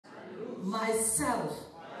myself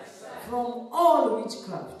from all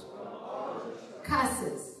witchcraft,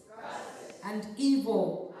 curses, and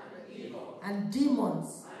evil, and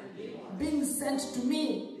demons being sent to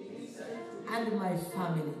me and my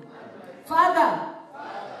family. Father,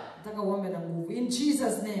 in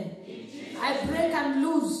Jesus' name, I break and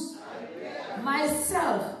loose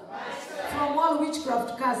myself from all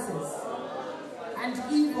witchcraft curses and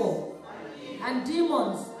evil and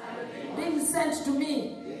demons being sent to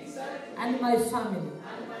me and my family.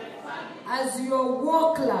 As your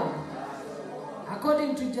war club,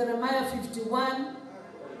 according to Jeremiah 51,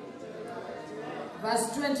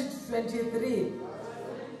 verse 20 to 23,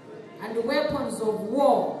 and weapons of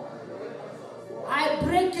war, I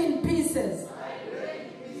break in pieces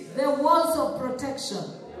the walls of protection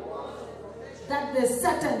that the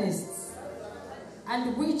Satanists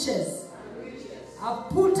and witches have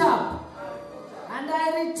put up, and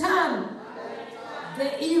I return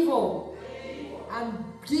the evil and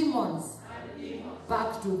demons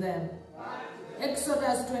back to them.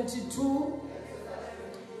 Exodus 22,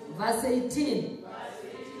 verse 18.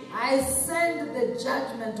 I send the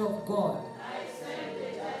judgment of God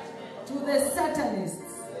to the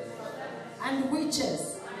Satanists and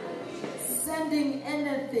witches sending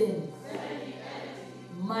anything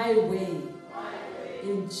my way.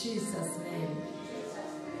 In Jesus' name.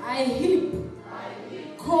 I heap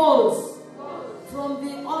coals from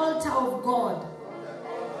the altar of God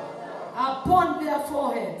upon their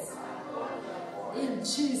foreheads. In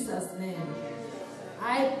Jesus' name.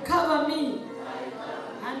 I cover me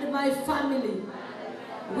and my family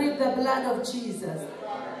with the blood of Jesus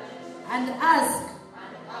and ask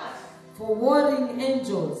for warring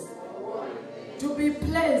angels to be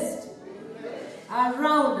placed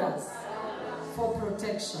around us for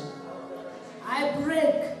protection. I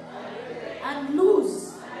break and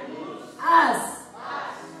loose us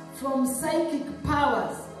from psychic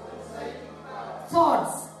powers,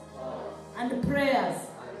 thoughts, and prayers.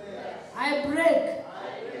 I break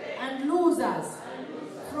and loose us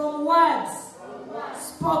from words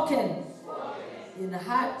spoken in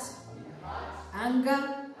hurt,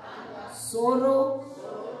 anger, sorrow,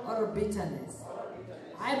 or bitterness.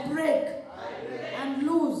 I break and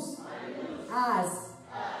loose us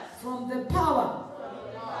from the power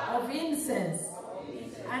of incense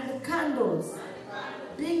and candles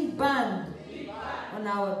being burned on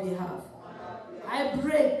our behalf. I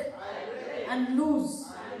break and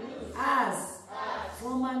loose us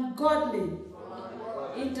from ungodly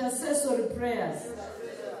intercessory prayers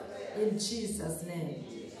in Jesus' name.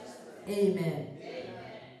 Amen.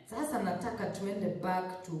 Sasa nataka tuende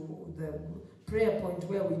back to the prayer point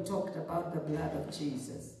where we talked about the blood of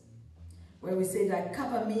Jesus. Where we said, I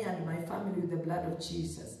cover me and my family with the blood of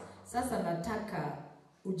Jesus. Sasa nataka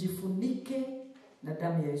ujifunike na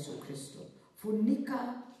damu ya Yesu Kristo.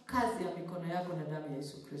 Funika kazi ya mikono yako na damu ya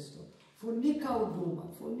Yesu Kristo. Funika huduma,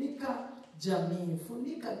 funika jamii,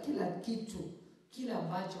 funika kila kitu, kila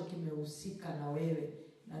ambacho kimehusika na wewe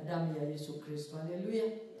na damu ya Yesu Kristo. Haleluya.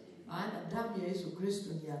 Maana damu ya Yesu Kristo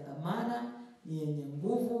ni ya dhamana, ni yenye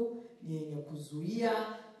nguvu, ni yenye kuzuia,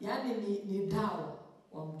 yani ni dawa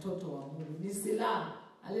wa mtoto wa Mungu, ni silaha.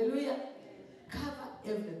 Haleluya. Cover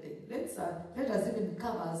everything. Let us even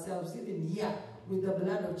cover ourselves even here with the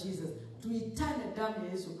blood of Jesus. Tuitane damu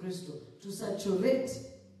ya Yesu Kristo, to saturate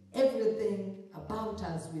everything about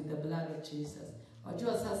us with the blood of Jesus.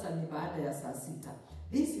 Wajua sasa ni baada ya saa 6.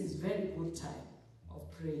 This is very good time of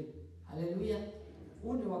praying. Hallelujah.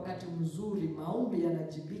 Huu ni wakati mzuri, maombi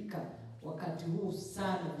yanajibika wakati huu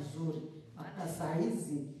sana vizuri. Maana saa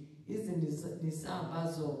hizi ni saa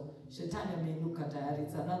ambazo shetani ameinuka tayari.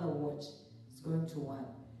 It's another watch. It's going to one.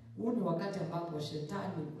 Huu ni wakati ambapo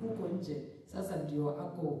shetani huko nje sasa ndio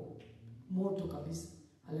ako moto kabisa.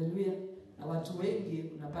 Hallelujah. Na watu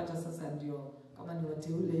wengi unapata sasa ndio kama ni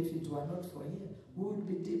wateule, if it were not for here, we would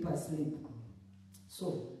be deep asleep. So,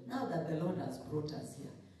 now that the Lord has brought us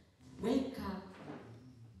here, weka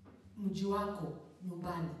mji wako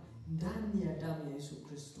nyumbani ndani ya damu ya Yesu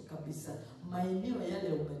Kristo kabisa. Maeneo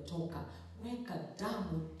yale umetoka, weka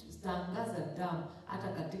damu, tangaza damu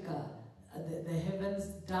hata katika the heavens,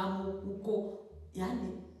 damu huko,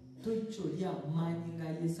 yani tuicholia manyinga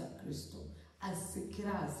Yesu Kristo.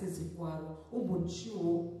 Asikira asisi kwaro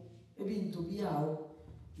ubuchuo ebintu byao.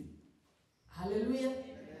 Hallelujah.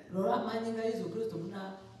 Lora manyinga Yesu Kristo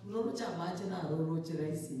kuna loro cha mache na loro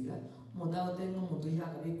chiraisiga mudao tengo mundu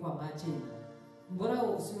yaka bikwa mache. Mbona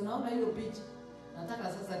usiunaona hiyo picha? Nataka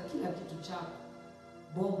sasa kila kitu chako,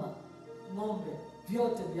 boma, ng'ombe,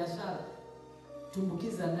 vyote biashara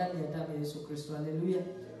tumbukiza ndani ya damu ya Yesu Kristo. Hallelujah.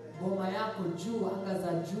 boma yako juu, anga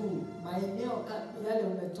za juu, maeneo yale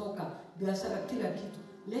umetoka, biashara, kila kitu.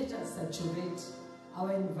 Let us saturate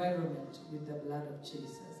our environment with the blood of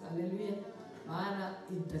Jesus. Hallelujah. Maana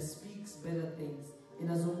it speaks better things.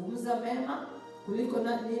 Inazungumza mema kuliko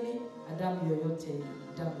na nini? Adamu yoyote ile,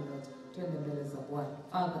 damu yote. Twende mbele za Bwana.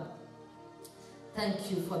 Father,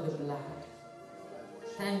 thank you for the blood.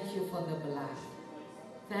 Thank you for the blood.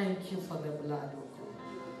 Thank you for the blood of God.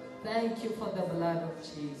 Thank you for the blood of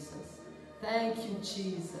Jesus. Thank you,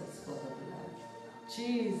 Jesus, for the blood.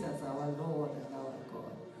 Jesus, our Lord and our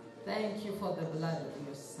God. Thank you for the blood of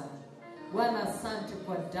your Son. Bwana, asante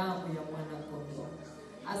kwa damu ya mwana kondoo.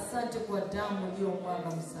 Asante kwa damu iliyomwaga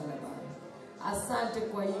msalabani. Asante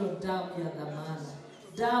kwa hiyo damu ya dhamana.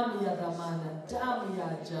 Damu ya dhamana, damu ya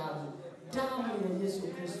ajabu. Damu ya Yesu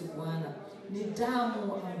Kristo Bwana. Ni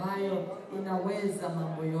damu ambayo inaweza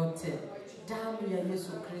mambo yote. Damu ya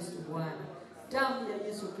Yesu Kristo Bwana. Damu ya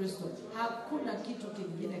Yesu Kristo. Hakuna kitu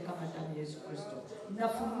kingine kama damu ya Yesu Kristo.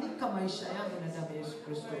 Nafunika maisha yangu na damu ya Yesu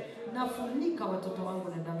Kristo. Nafunika watoto wangu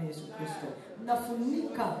na damu ya Yesu Kristo.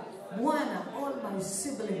 Nafunika Bwana all my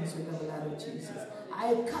siblings with the blood of Jesus.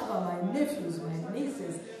 I cover my nephews, my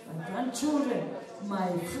nieces, my grandchildren, my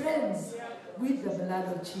friends with the blood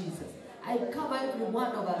of Jesus. I cover every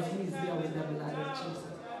one of us who is there with the blood of Jesus.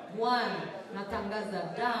 Bwana, natangaza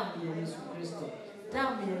damu ya Yesu Kristo.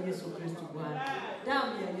 Damu ya Yesu Kristo Bwana.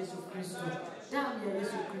 Damu ya Yesu Kristo. Damu ya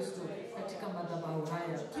Yesu Kristo katika madhabahu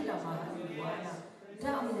haya kila mahali Bwana.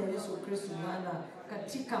 Damu ya Yesu Kristo Bwana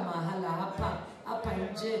katika mahala hapa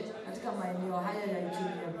nje, katika maeneo haya ya Injili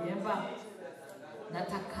ya Biemba.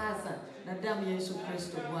 Natakaza na damu ya Yesu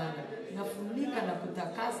Kristo Bwana. Nafunika na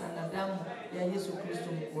kutakasa na damu ya Yesu Kristo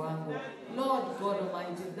Mungu wangu. Lord God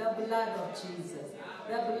Almighty, the blood of Jesus.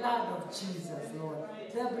 The blood of Jesus, Lord.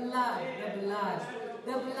 The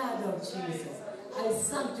blood of Jesus. I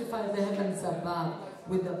sanctify the heavens above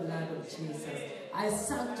with the blood of Jesus. I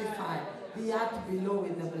sanctify the earth below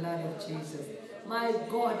with the blood of Jesus. My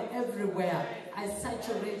God, everywhere, I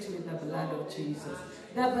saturate with the blood of Jesus.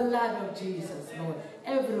 The blood of Jesus, Lord.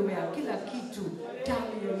 Everywhere, kila kitu,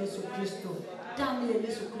 damu ya Yesu Kristo. Damu ya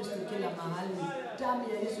Yesu Kristo kila mahali. Damu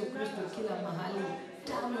ya Yesu Kristo kila mahali.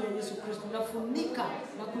 Damu ya Yesu Kristo. Nafunika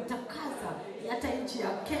na kutakasa hata nchi ya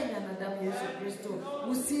Kenya na damu ya Yesu Kristo.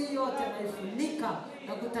 Usi yote naifunika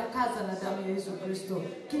na kutakasa na damu ya Yesu Kristo.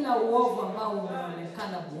 Kila uovu ambao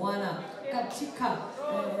umeonekana Bwana katika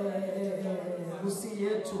usi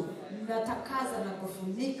yetu, natakasa na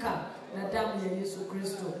kufunika na damu ya Yesu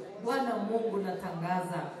Kristo. Bwana Mungu,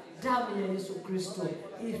 natangaza damu ya Yesu Kristo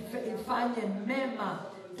ifanye mema.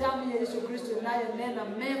 Damu ya Yesu Kristo inayonena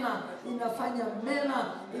mema, inafanya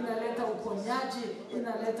mema, inaleta uponyaji,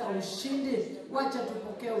 inaleta ushindi. Wacha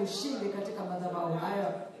tupokee ushindi katika madhabahu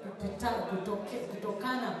haya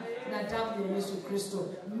kutokana na damu ya Yesu Kristo.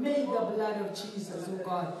 May the blood of Jesus, oh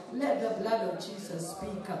God, let the blood of Jesus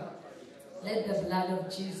speak. Let the blood of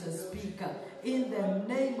Jesus speak. In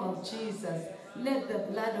the name of Jesus, let the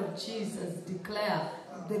blood of Jesus declare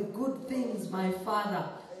the good things, my Father,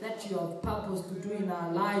 that you have purposed to do in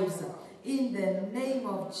our lives. In the name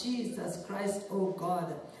of Jesus Christ, oh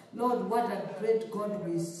God. Lord, what a great God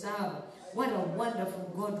we serve. What a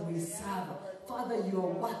wonderful God we serve. Father, you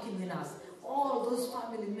are working in us. All those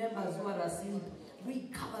family members who are asleep, we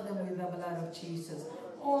cover them with the blood of Jesus.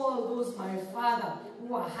 All those, my Father,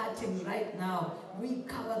 who are hurting right now, we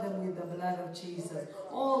cover them with the blood of Jesus.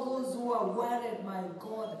 All those who are worried, my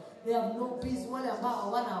God, they have no peace. Wale ambao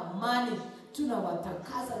hawana amani,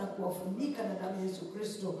 tunawatakasa na kuwafunika na damu ya Yesu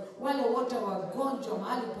Kristo. Wale wote wagonjwa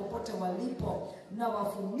mahali popote walipo, na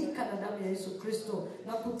wafunika na damu ya Yesu Kristo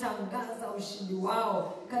na kutangaza ushindi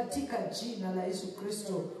wao katika jina la Yesu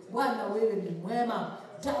Kristo. Bwana, wewe ni mwema.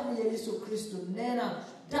 Damu ya Yesu Kristo nena.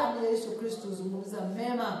 Damu ya Yesu Kristo zungumza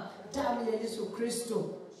mema. Damu ya Yesu Kristo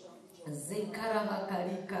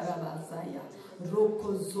Zekarabakarikarabazaya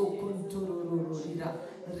Roko zoko ntorororira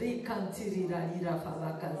Rikantirira ira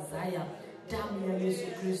fabakazaya. Damu ya Yesu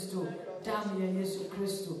Kristo. Damu ya Yesu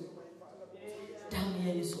Kristo. Damu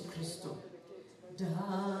ya Yesu Kristo. Damu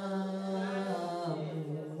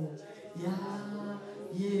ya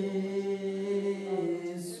Yesu.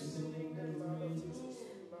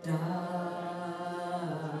 Damu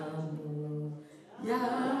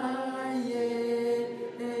ya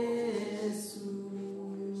Yesu.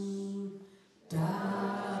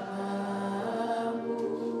 Damu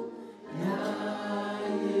ya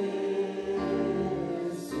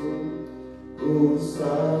Yesu.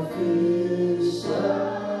 Usafi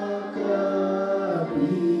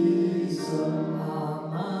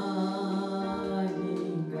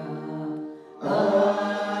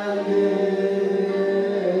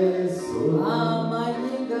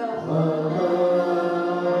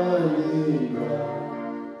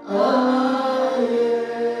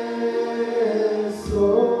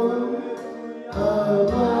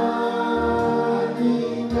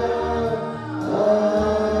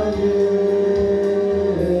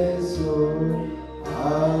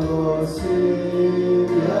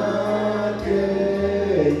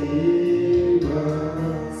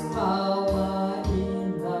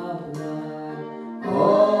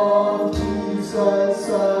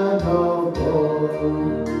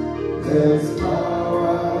There's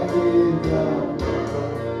power in the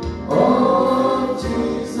blood of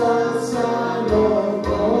Jesus, Son of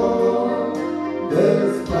God.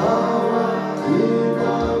 There's power in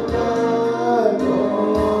the blood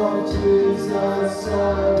of Jesus,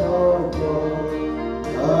 Son of God,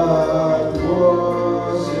 that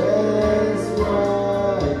washes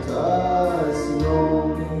white as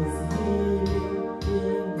snow.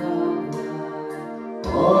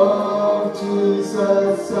 Of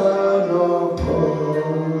Jesus, Son of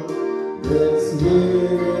God, there's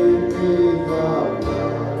healing in the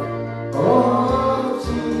blood of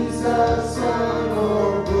Jesus, Son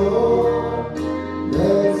of God.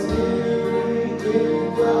 There's healing in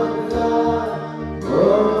the blood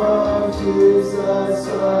of Jesus,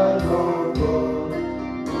 Son of God,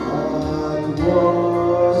 that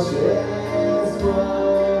washes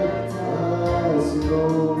white as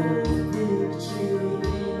snow.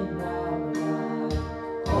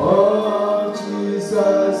 Oh,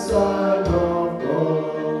 Jesus, Son of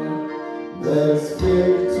God, there's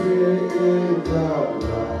victory in the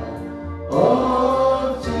blood.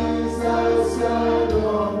 Oh, Jesus, Son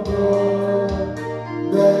of God,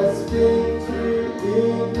 there's victory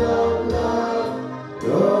in the blood. Oh,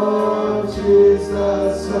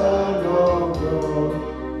 Jesus, Son of God,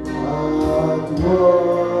 that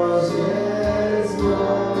washes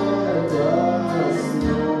white as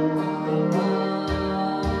snow.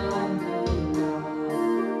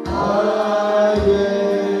 Ah,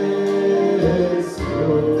 yes,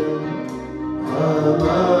 Lord.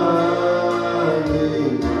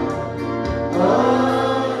 Amanina.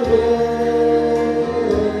 Ah,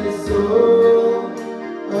 yes, Lord.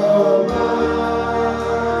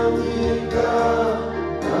 Amanika.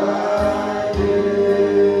 Ah,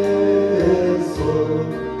 yes, Lord.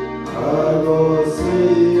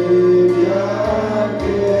 Agosivia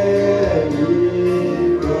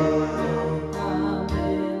Keliva.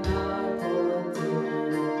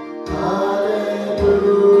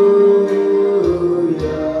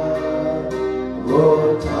 Hallelujah.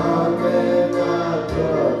 What a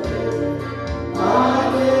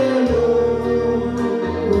Hallelujah.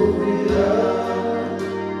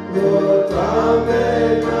 What a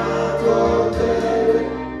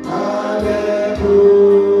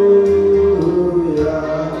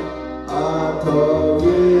Hallelujah.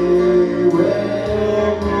 Atoviwe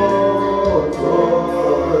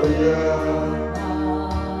motoria.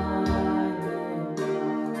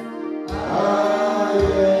 Ah,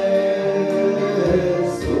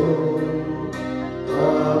 yes, Lord.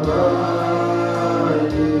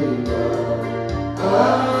 Amanina.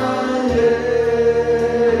 Ah,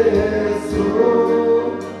 yes,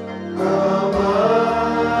 Lord.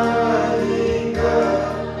 Amanika.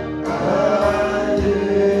 Ah,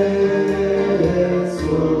 yes,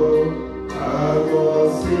 Lord.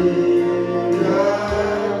 Agosivia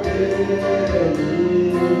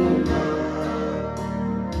Keliva.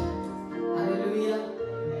 Haleluya.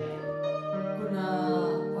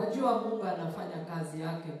 Wajua Mungu anafanya kazi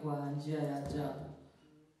yake kwa njia ya ajabu.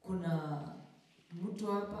 Kuna mtu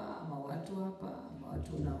hapa ama watu hapa ama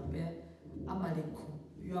watu unaombea ama liko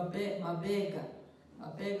mabega.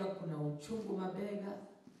 Mabega, kuna uchungu mabega,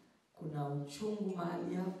 kuna uchungu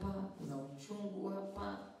mahali hapa, kuna uchungu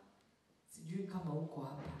hapa. Sijui kama uko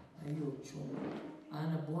hapa na hiyo uchungu.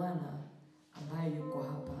 Maana Bwana ambaye yuko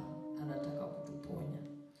hapa anataka kutuponya.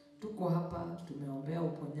 Tuko hapa tumeombea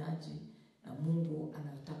uponyaji na Mungu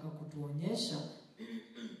anataka kutuonyesha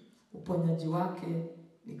uponyaji wake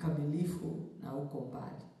ni kamilifu na uko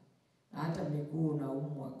mbali. Na hata miguu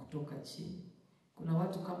unaumwa kutoka chini. Kuna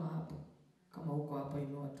watu kama hapo. Kama uko hapa,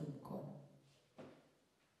 inua tu mkono.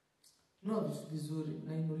 Inua vizuri,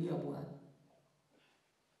 nainulia Bwana.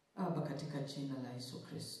 Baba, katika jina la Yesu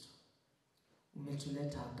Kristo,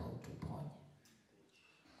 umetuleta hapa utuponye.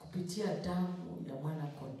 Kupitia damu ya mwana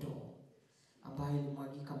kondoo ambayo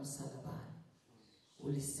ilimwagika msalabani,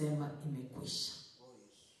 ulisema imekwisha.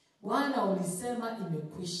 Bwana, ulisema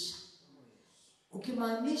imekwisha.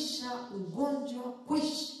 Ukimaanisha ugonjwa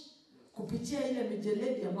kwisha. Kupitia ile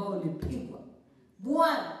mijeledi ambayo ulipigwa,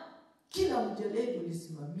 Bwana, kila mjeledi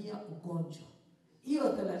ulisimamia ugonjwa. Hiyo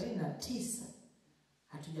 39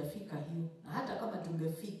 hatujafika hiyo, na hata kama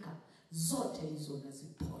tungefika, zote hizo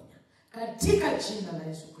unaziponya katika jina la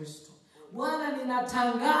Yesu Kristo. Bwana,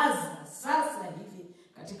 ninatangaza sasa hivi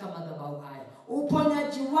katika madhabahu haya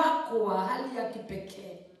uponyaji wako wa hali ya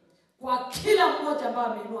kipekee kwa kila mmoja ambaye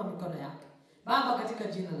ameinua mikono yake. Baba, katika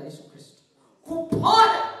jina la Yesu Kristo,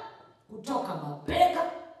 kupona kutoka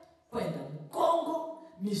mabega kwenda mgongo,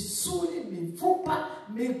 misuli, mifupa,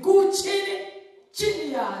 miguu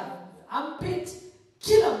chini ya armpit,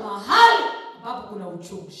 kila mahali ambapo kuna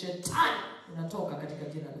uchungu, shetani unatoka katika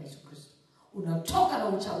jina la Yesu Kristo. Unatoka na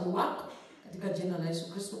uchawi wako katika jina la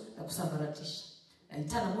Yesu Kristo na kusambaratisha.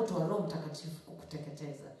 Naitana moto wa Roho Mtakatifu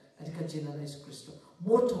kukuteketeza katika jina la Yesu Kristo.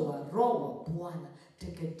 Moto wa Roho wa Bwana,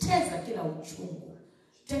 teketeza kila uchungu.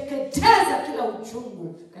 Teketeza kila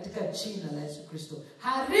uchungu katika jina la Yesu Kristo.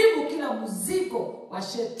 Haribu kila mzigo wa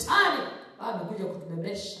shetani amekuja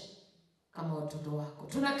kutubebesha kama watoto wako.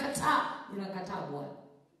 Ninakataa Bwana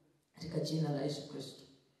katika jina la Yesu Kristo.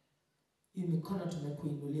 Hii mikono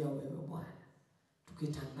tumekuinulia wewe Bwana,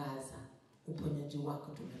 tukitangaza uponyaji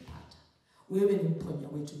wako tumepata. Wewe ni mponya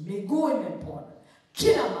wetu. Miguu imepona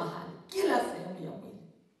kila mahali, kila sehemu ya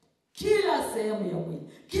mwili. Kila sehemu ya mwili,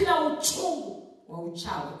 kila uchungu wa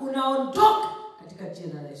uchawi unaondoka katika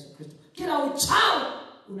jina la Yesu Kristo. Kila uchawi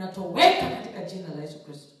unatoweka katika jina la Yesu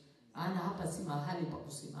Kristo. Maana hapa si mahali pa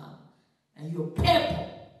kusimama. Na hiyo pepo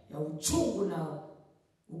ya uchungu na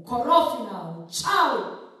ukorofi na uchawi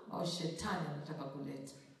au shetani anataka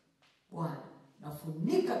kuleta, Bwana,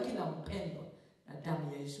 nafunika kila mpendo na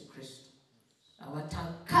damu ya Yesu Kristo. Na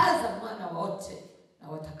watakaza mwana wote, na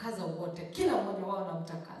watakaza wote, kila mmoja wao na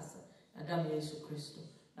mtakaza na damu ya Yesu Kristo.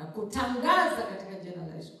 Na kutangaza katika jina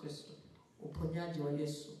la Yesu Kristo uponyaji wa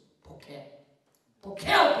Yesu.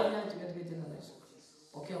 Pokea uponyaji katika jina la Yesu Kristo.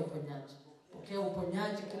 Pokea uponyaji. Pokea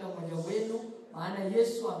uponyaji kila mmoja wenu, maana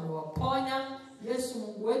Yesu amewaponya. Yesu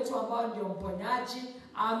Mungu wetu ambao ndio mponyaji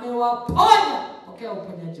amewaponya. Pokea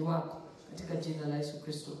uponyaji wako katika jina la Yesu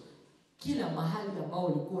Kristo. Kila mahali ambao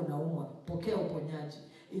ulikuwa unaumwa, pokea uponyaji.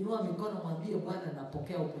 Inua mikono, mwambie Bwana,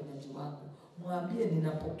 napokea uponyaji wako. Mwambie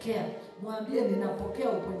ninapokea. Mwambie ninapokea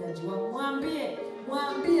uponyaji wako.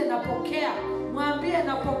 Mwambie napokea. Mwambie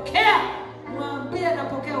napokea. Mwambie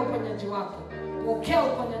napokea uponyaji wako. Pokea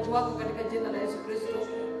uponyaji wako katika jina la Yesu Kristo.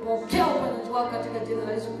 Pokea uponyaji wako katika jina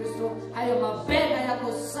la Yesu Kristo. Hayo mabega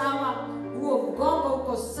yako sawa, huo mgongo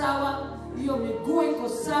uko sawa, hiyo miguu iko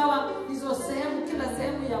sawa, hizo sehemu, kila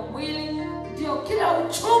sehemu ya mwili, ndio kila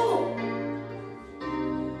uchungu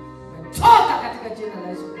umetoka katika jina la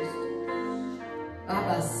Yesu Kristo.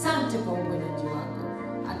 Baba, asante kwa uponyaji wako.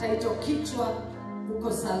 Hata hicho kichwa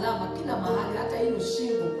uko salama kila mahali, hata hiyo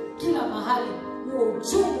shingo kila mahali. Huo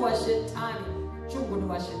uchungu wa shetani, uchungu ni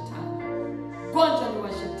wa shetani, ugonjwa ni wa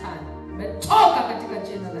shetani, umetoka katika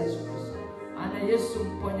jina la Yesu Kristo. Maana Yesu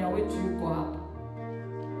mponya wetu yuko hapa,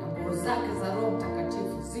 na nguvu zake za Roho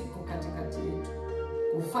Mtakatifu ziko katikati yetu,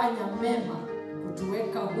 kufanya mema,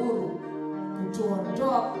 kutuweka huru,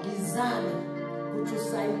 kutuondoa gizani,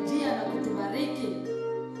 kutusaidia na kutubariki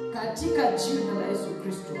katika jina la Yesu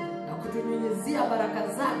Kristo, na kutunyunyizia baraka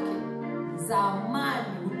zake za amani,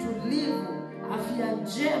 utulivu, afya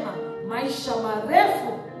njema, maisha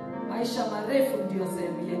marefu. Maisha marefu ndio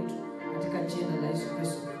sehemu yetu katika jina la Yesu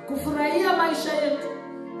Kristo. Kufurahia maisha yetu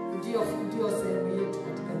ndio sehemu yetu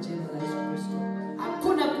katika jina la Yesu Kristo.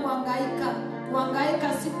 Hakuna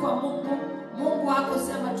kuhangaika si kwa Mungu. Mungu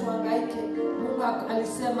hakusema tuhangaike. Mungu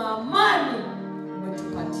alisema amani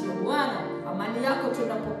umetupatia. Bwana, amani yako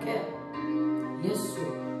tunapokea. Yesu,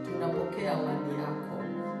 tunapokea amani yako.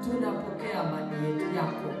 Tunapokea amani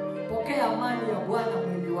yako. Pokea amani ya Bwana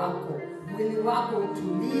mwili wako. Mwili wako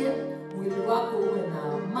utulie, mwili wako uwe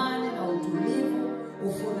na amani na utulivu,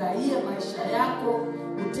 ufurahie maisha yako,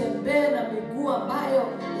 utembee na miguu ambayo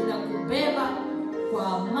inakubeba kwa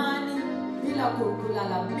amani bila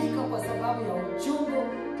kulalamika kwa sababu ya uchungu,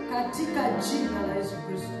 katika jina la Yesu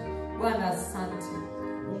Kristo. Bwana, asante.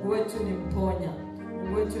 Mungu wetu ni mponya,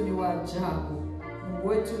 Mungu wetu ni wa ajabu, Mungu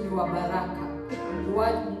wetu ni wa baraka,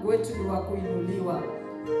 Mungu wetu ni wa kuinuliwa.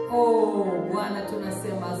 Oh Bwana,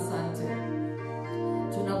 tunasema asante.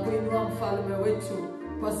 Tunakuinua mfalme wetu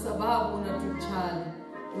kwa sababu unatujali.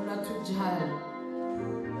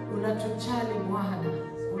 Unatujali Bwana,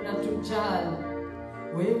 unatujali.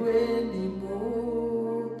 Wewe ni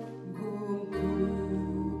Mungu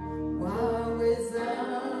mkuu, waweza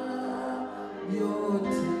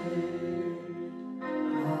yote.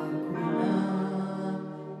 Hakuna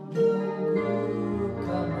Mungu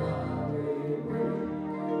kama wewe.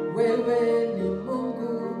 Wewe ni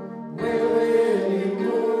Mungu, wewe ni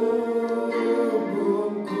Mungu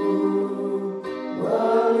mkuu,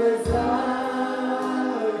 waweza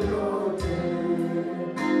yote.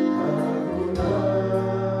 Hakuna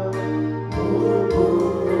Mungu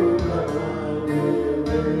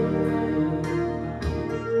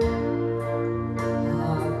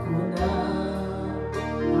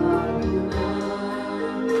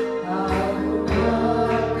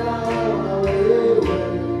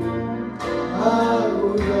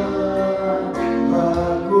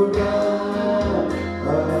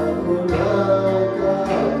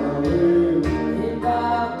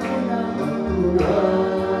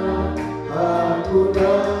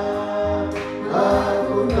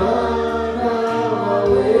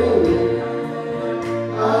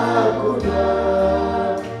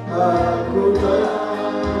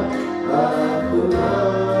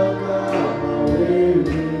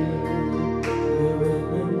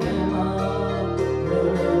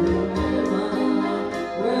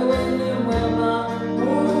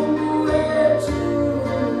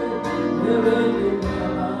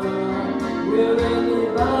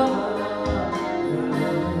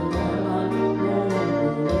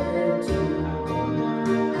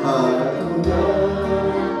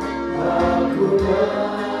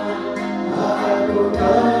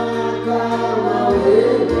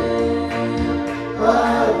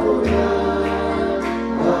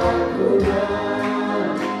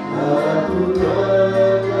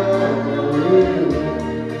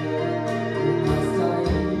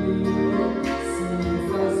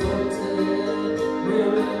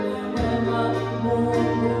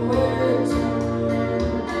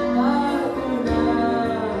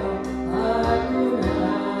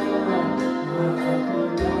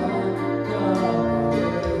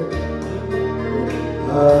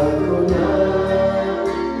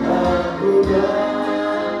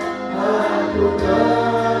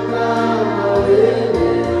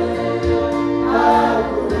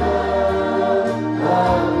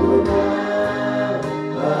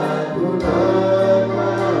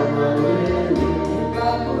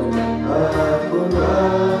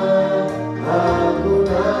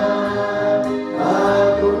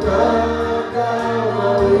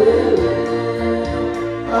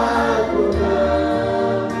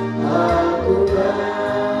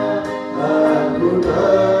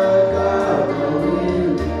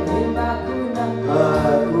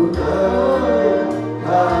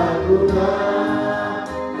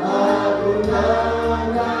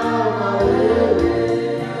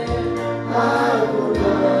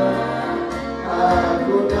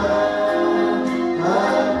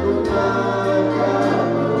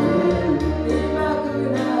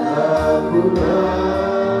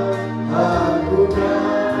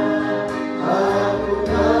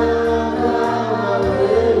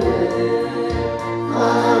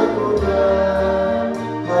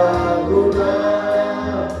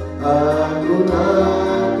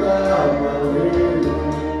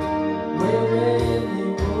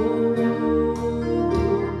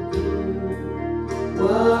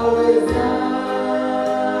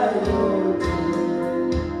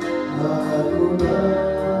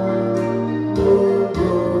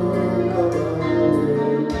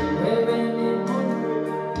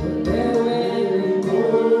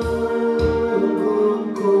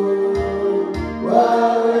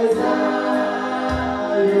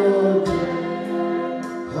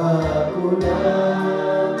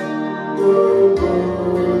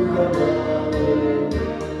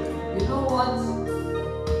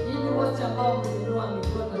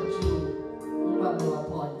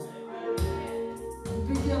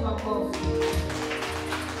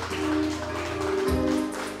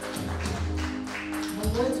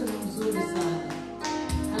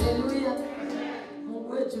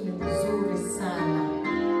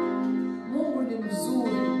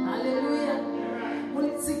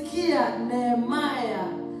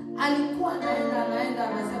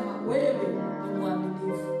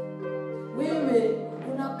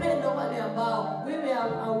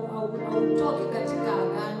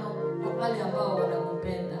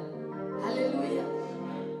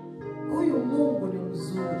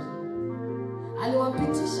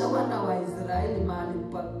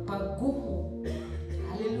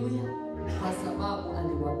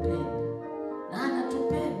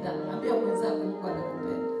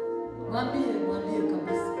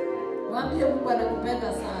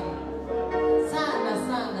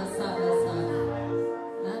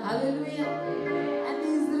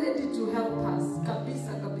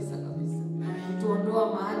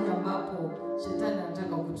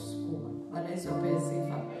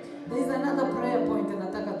There is another prayer point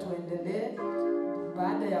nataka tuendelee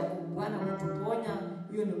baada ya Bwana kutuponya,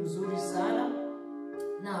 hiyo ni mzuri sana.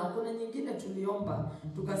 Na kuna nyingine tuliomba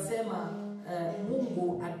tukasema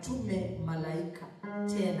Mungu atume malaika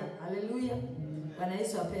tena. Haleluya. Bwana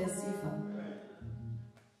Yesu apewe sifa.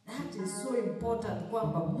 That is so important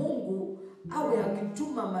kwamba Mungu awe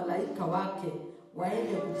akituma malaika wake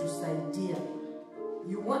waende kutusaidia.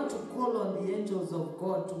 You want to call on the angels of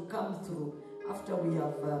God to come through after we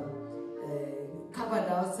have covered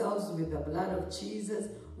ourselves with the blood of Jesus.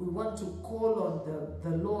 We want to call on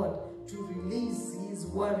the Lord to release his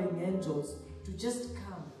warring angels to just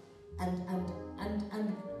come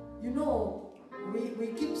and you know, we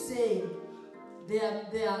keep saying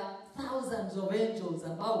there are thousands of angels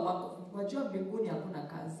ambao wajua mbinguni hakuna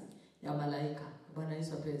kazi ya malaika. Bwana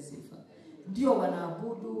Yesu apewe sifa. Ndio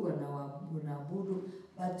wanaabudu,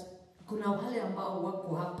 but kuna wale ambao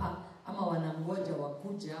wako hapa ama wanangoja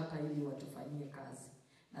wakuje hapa ili watufanyie kazi.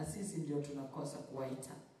 Na sisi ndio tunakosa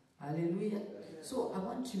kuwaita. Hallelujah. So I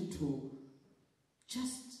want you to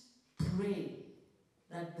just pray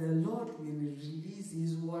that the Lord will release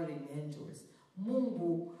his warring angels.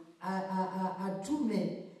 Mungu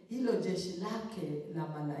atume hilo jeshi lake la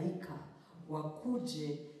malaika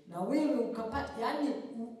wakuje na wewe ukapata, yani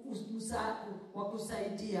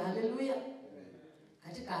wakusaidia. Haleluya.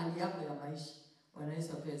 Katika hali yako ya maisha. Bwana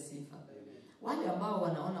Yesu apewe sifa. Wale ambao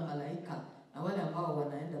wanaona malaika na wale ambao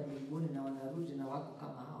wanaenda mbinguni na wanarudi na wako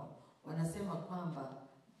kama hao, wanasema kwamba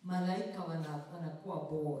malaika wanakuwa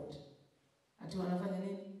bored. Ati wanafanya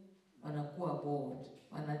nini? Wanakuwa bored.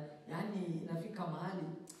 Yani inafika mahali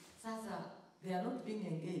sasa they are not being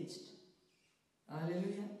engaged.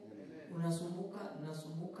 Hallelujah.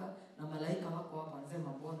 Unasumbuka na malaika wako hapa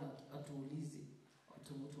wanasema mbona atuulizi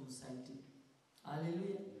watu msaidie.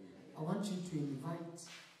 Hallelujah. I want you to invite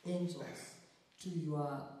angels to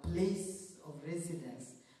your place of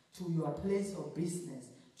residence, to your place of business,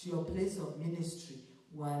 to your place of ministry.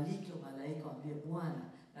 Waalike malaika, waambie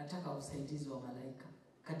Bwana, nataka usaidizi wa malaika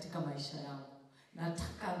katika maisha yangu.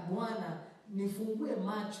 Nataka Bwana nifungue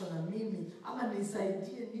macho na mimi ama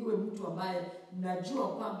nisaidie niwe mtu ambaye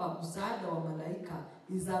najua kwamba msaada wa malaika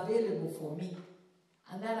is available for me,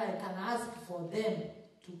 and that I can ask for them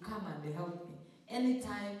to come and help me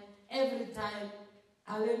anytime, every time.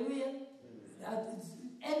 Hallelujah.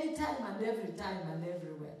 Anytime and every time and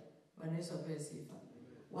everywhere. Bwana Yesu apewe sifa.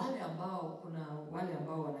 Wale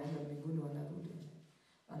ambao wanaenda mbinguni wanarudi,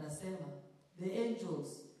 wanasema the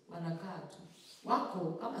angels wanakaa tu.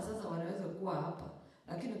 Wako kama sasa wanaweza kuwa hapa,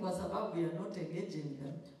 lakini kwa sababu ya not engaging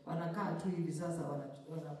them, wanakaa tu hivi sasa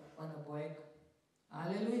wanaboeka.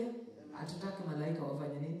 Hallelujah. Hatutaki malaika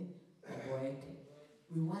wafanye nini? Waboeke.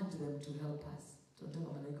 We want them to help us.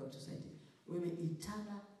 Tunataka malaika watusaidie. Wewe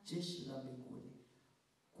itana jeshi la mbinguni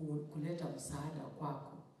kuleta msaada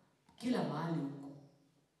kwako kila mahali huko.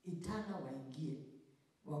 Itana waingie,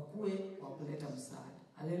 wakue wa kuleta msaada.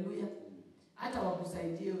 Haleluya. Hata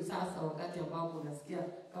wakusaidie sasa wakati ambapo unasikia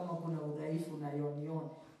kama kuna udhaifu na yonion.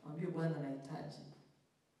 Mwambie Bwana nahitaji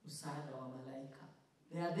msaada wa malaika.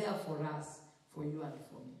 They are there for us, for you and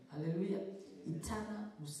for me. Haleluya.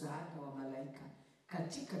 Itana msaada wa malaika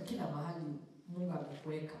katika kila mahali Mungu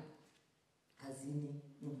amekuweka. Kazini,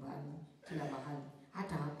 nyumbani, kila mahali.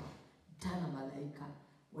 Hata hapa, itana malaika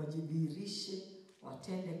wajidhihirishe,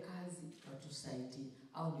 watende kazi, watusaidie.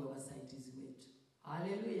 Au ndio wasaidizi wetu.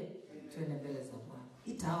 Hallelujah. Tuende mbele za Bwana.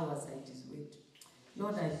 Ita hao wasaidizi wetu.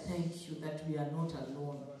 Lord, I thank you that we are not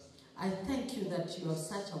alone. I thank you that you have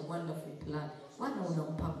such a wonderful plan. Bwana una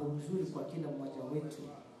mpango mzuri kwa kila mmoja wetu.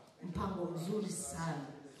 Mpango mzuri sana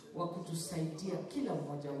wa kutusaidia kila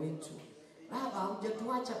mmoja wetu. Baba,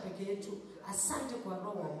 hujatuacha peke yetu. Asante kwa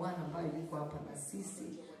Roho wa Bwana ambaye yuko hapa na sisi,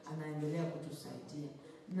 anaendelea kutusaidia.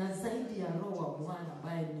 Na zaidi ya Roho wa Bwana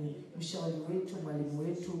ambaye ni mshauri wetu, mwalimu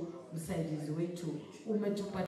wetu, msaidizi wetu, umetupa